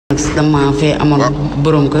dama fee amoon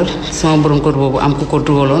borom kër sama borom kër boobu am ku ko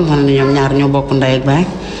dugaloon man ne ñoom ñaar ñoo bokk ndey ak baay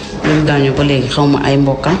ñu gaañoo ba léegi xaw ma ay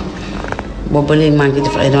mbokkam boobu ba léegi maa ngi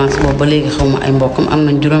def ay démarches boobu ba léegi xaw ma ay mbokkam am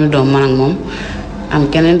nañ juróomi doom man ak moom am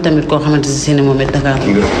keneen tamit koo xamante si ne moom it Dakar.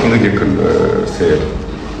 nga jëkkal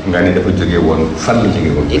nga ne dafa jóge woon fan la jóge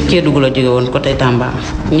woon. Kédougou la jóge woon côté Tamba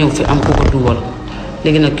ñëw fi am ku ko dugal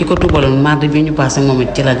léegi nag ki ko dugaloon mardi bi ñu passé moom it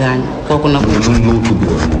ci la gaañ kooku nag. nu mu tudd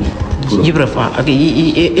woon. Ibra Fall ak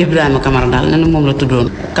Ibrahima Camara daal nee na moom la tuddoon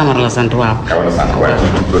Camara la sant waaw. Camara la sant waaye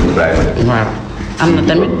kii tuddoon Ibrahima. waaw am na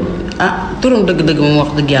tamit turam dëgg-dëgg moom wax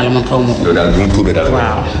dëgg yàlla man xaw ma ko. loolu daal bi mu tuubee daal.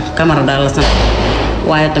 waaw Camara daal la sant.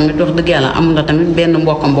 waaye tamit wax dëgg yàlla am na tamit benn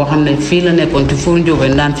mbokkam boo xam ne fii la nekkoon ci Four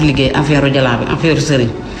Ndiobène daan fi liggéey affaire jalaa bi affaire sëriñ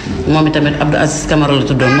moom it tamit Abdou Aziz Camara la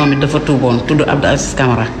tuddoon moom it dafa tuuboon tudd Abdou Aziz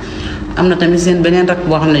Camara. am na tamit seen beneen rak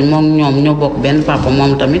boo xam ne moom ñoom ñoo bokk benn papa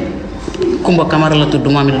moom tamit Kumba Camara la tudd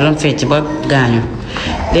moom it doon fecc ba gaañu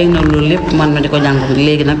léegi nag loolu lépp man ma di ko jàng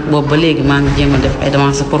léegi nag boobu ba léegi maa ngi jéem a def ay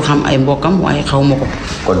démarches pour xam ay mbokkam waaye xaw ma ko.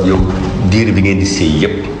 kon yow diir bi ngeen di sëy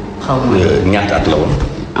yëpp. xaw ma ñaata at la woon.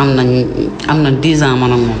 am na 10 ans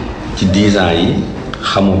man ak moom. ci 10 ans yi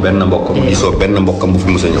xamoo benn mbokkam. gisoo benn mbokkam bu fi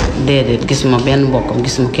mës a ñëw. déedéet gisuma benn mbokkam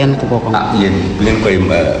gisuma kenn ku bokkam. yéen bu leen koy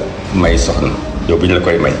may soxna yow bi ñu la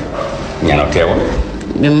koy may ñaanal teewal.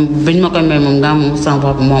 biñ ma koy may moom nga am sama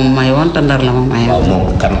papa moom may woon te Ndar la ma may. waaw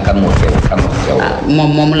moom kan moo teewal.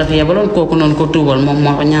 moom la fi yebaloon kooku noonu ko tuubal moom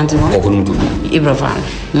moo ko ñaan si moom. kooku nu mu tudd. Ibra Fall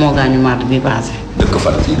moo gaañu mardi bi passé. dëkk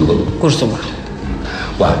fan fii dugal. course ba.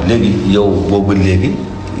 waaw léegi yow boobu léegi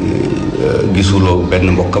gisuloo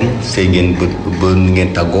benn mbokkam sëy ngeen ba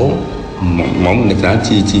ngeen tàggoo moom nekk naa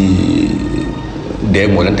ci dee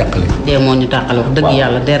moo leen tàqale. dee moo ñu tàqale wax dëgg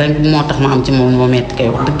yàlla dee rek moo tax ma am ci moom moo metti kay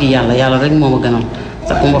wax dëgg yàlla rek moo ma gënal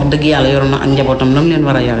sax comme wax dëgg yàlla yoroon na ak njabootam la mu leen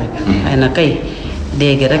war a yore. xëy na kay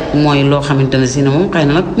dee gi rek mooy loo xamante ne si ne moom xëy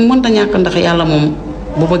na nag mënta ñàkk ndax yàlla moom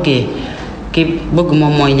bu bëggee ki bëgg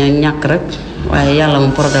moom mooy ñàkk rek waaye yàlla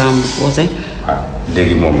moom programme bu posé. waaw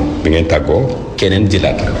léegi moom bi ngeen tàggoo keneen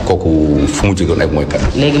jëlaat kooku fu mu jógoon ak mooy kan.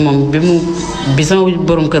 léegi moom bi sama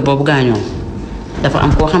borom kër boobu gaañoo dafa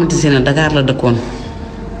am koo xamante si ne Dakar la dëkkoon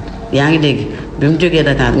yaa ngi dégg bi mu jógee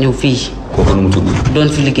Dakar ñëw fii. kooku nu mu tudd. doon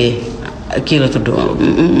fi liggéey kii la tudd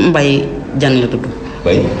Mbay Jang la tudd.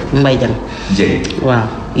 Mbay Jang. waaw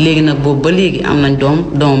léegi nag boobu ba léegi am nañ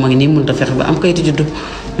doomam a ngi nii mënut a fexe ba am kayitu juddu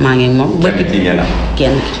maa ngi moom.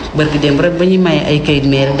 kenn bërki démb rek ba ñuy maye ay kayit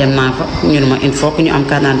mairie dem naa fa ñu ne ma il faut que ñu am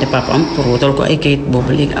carte d'identité papa am pour wutal ko ay kayit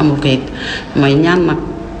boobu léegi amul kayit may ñaan nag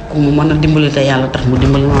ku mu mën a dimbali te yàlla tax mu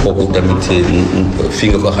dimbali ma. kooku tamit fii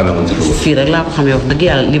nga ko xamee woon ci Louga. fii rek laa ko xamee wax dëgg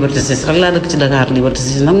yàlla Liberté 6 rek laa dëkk ci Dakar Liberté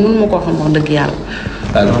 6 nag mënu ma koo xam wax dëgg yàlla.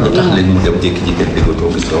 lu tax léegi mu dem jékki-jékki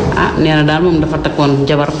déggatoo gisoo. nee na daal moom dafa takkoon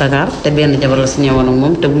jabar Dakar te benn jabar la signé woon ak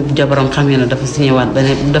moom te bu jabaram xamee ne dafa signé waat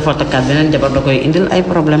beneen dafa takkaat beneen jabar da koy indil ay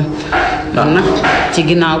problème man nag ci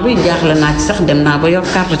ginnaaw bi jaaxle naa ci sax dem naa ba yor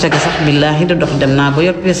carte caga sax billaahi di dox dem naa ba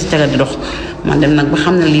yor pièce caga di dox man dem nag ba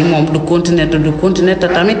xam ne lii moom du continuer te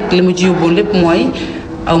tamit li mu ci yóbboon lépp mooy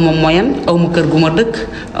aw ma moyen aw ma kër gu ma dëkk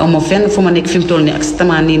aw ma fenn fu ma nekk fi mu toll nii ak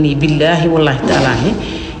stamaa nii billaahi wallaahi taalaahi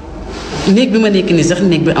néeg bi ma nekk nii sax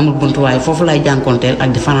néeg bi amul buntu waaye foofu laay jànkoonteel ak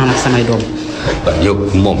di fanaan ak samay doom. waaw yow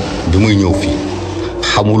moom bi muy ñëw fii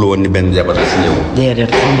xamul woon ni benn jabar la si ñëw.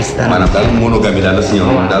 déedéet xamul si dara. maanaam daal monogamie daal la si ñëw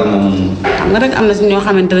daal moom. xam nga rek am na si ñoo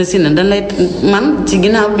xamante ne si ne dañ lay man ci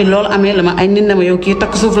ginnaaw bi loolu amee la ma ay nit ne ma yow kii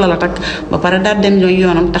takk suuf la takk ba pare daal dem ñooy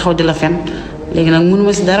yoonam taxaw di la fen léegi nag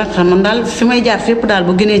mënuma si dara xam man daal fi may jaar fépp daal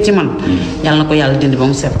bu gënee ci man. yàlla na ko yàlla dindi ba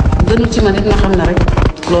mu set. gënu ci man it nga xam ne rek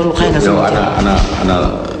loolu xëy na. yow ana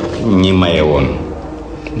ñi maye woon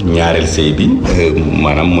ñaareel sëy bi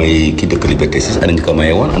maanaam mooy ki dëkk Liberté 6 ana ñu ko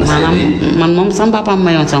maye woon. ana maanaam man moom sama papa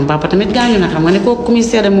mayoon sama papa tamit gaañu na xam nga ne kooku ku muy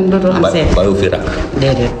seede moom dootoo am seede. bayu fi rak.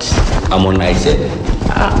 déedéet. amoon na ay seede.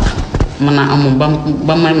 mën naa amoon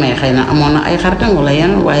ba may xëy na amoon na ay xaritam wala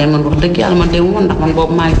yeneen waaye man wax dëgg yàlla man déwuma ndax man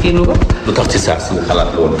boobu maa ngi fii Louga. lu tax ci saa si nga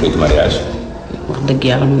xalaat la woon kayitu mariage. wax dëgg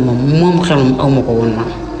yàlla moom xelum aw ma ko woon man.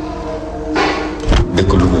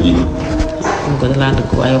 dëkk Louga bi. ko da laa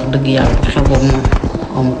dëkk waaye wax dëgg yàlla xel boobu moom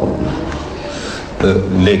aw ma ko woon.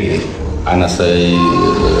 léegi ana say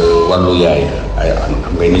wàllu yaay am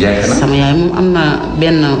ngay nijaay xanaa. sama yaay moom am na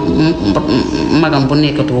benn magam bu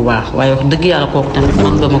nekk Tuubaa waaye wax dëgg yàlla kooku tamit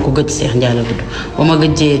man ba ma ko gëj Seex Njaay la tudd ba ma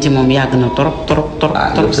gëjee ci moom yàgg na trop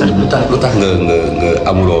sax. lu tax nga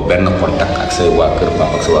amuloo benn contact ak say waa kër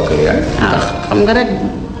papa ak sa waa kër yaay. xam nga rek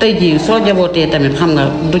tey jii soo jabootee tamit xam nga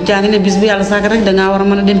du caagi ne bis bi yàlla saaka rek dangaa war a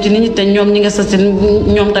mën a dem ci nit ñi te ñoom ñi nga sës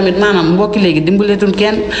ñoom tamit maanaam mbokki léegi dimbaleetul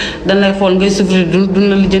kenn dañ lay xool ngay souffrir duñ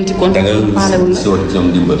la lijjanti kon. da nga si woon ñoom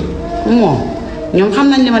dimbal. moom ñoom xam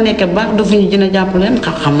nañ li ma nekkee bu baax dafa ñu dina jàpp leen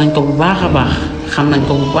xam nañ ko bu baax a baax xam nañ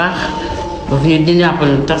ko bu baax dafa ñu dina jàpp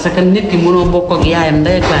leen parce que nit ki mënoo bokk ak yaayam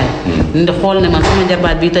ndey ak baay ndi xool ne man sama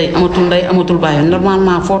jarbaat bi tey amatul ndey amatul baay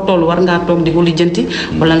normalement foo toll war ngaa toog di ko lijjanti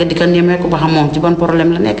wala nga di ko nemmeeku ba xam moom ci ban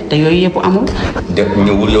problème la nekk te yooyu yëpp amul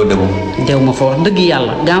ñëwul yow demoo dew ma fa wax dëgg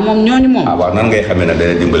yàlla gaa moom ñooñu moom waaw nan ngay xamee ne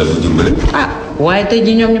dana dimbale bu dimbale waaye tey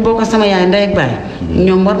ji ñoom ñu bokk sama yaay ndey ak baay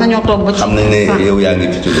ñoom war nañoo toog ba ci xam nañ ne yow yaa ngi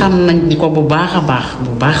fi xam nañ ko bu baax a baax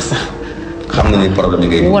bu baax sax xam nañ ne problème yi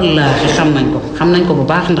ngay wallaahi xam nañ ko bu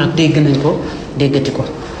baax ndax dégg nañ ko déggati ko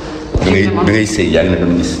bi ngay sëy yaa ngi ne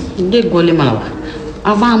doon gis déggoo li ma la wax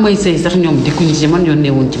avant may sëy sax ñoom dikkuñu ci man yónnee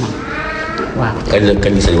wuñ ci man waaw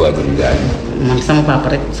kañ say waajur ñu gaañu man sama papa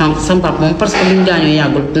rek sama papa moom parce que li ñu gaañoo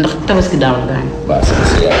yàggul ndax tabaski daaw la gaañu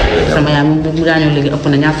sama yaay moom bu gaañoo léegi ëpp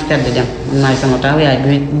na ñaar fukki at di dem maay sama taaw yaay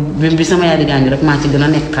bi sama yaay di gaañu rek maa ci gën a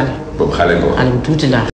nekk xale boobu xale nga xale bu tuuti laa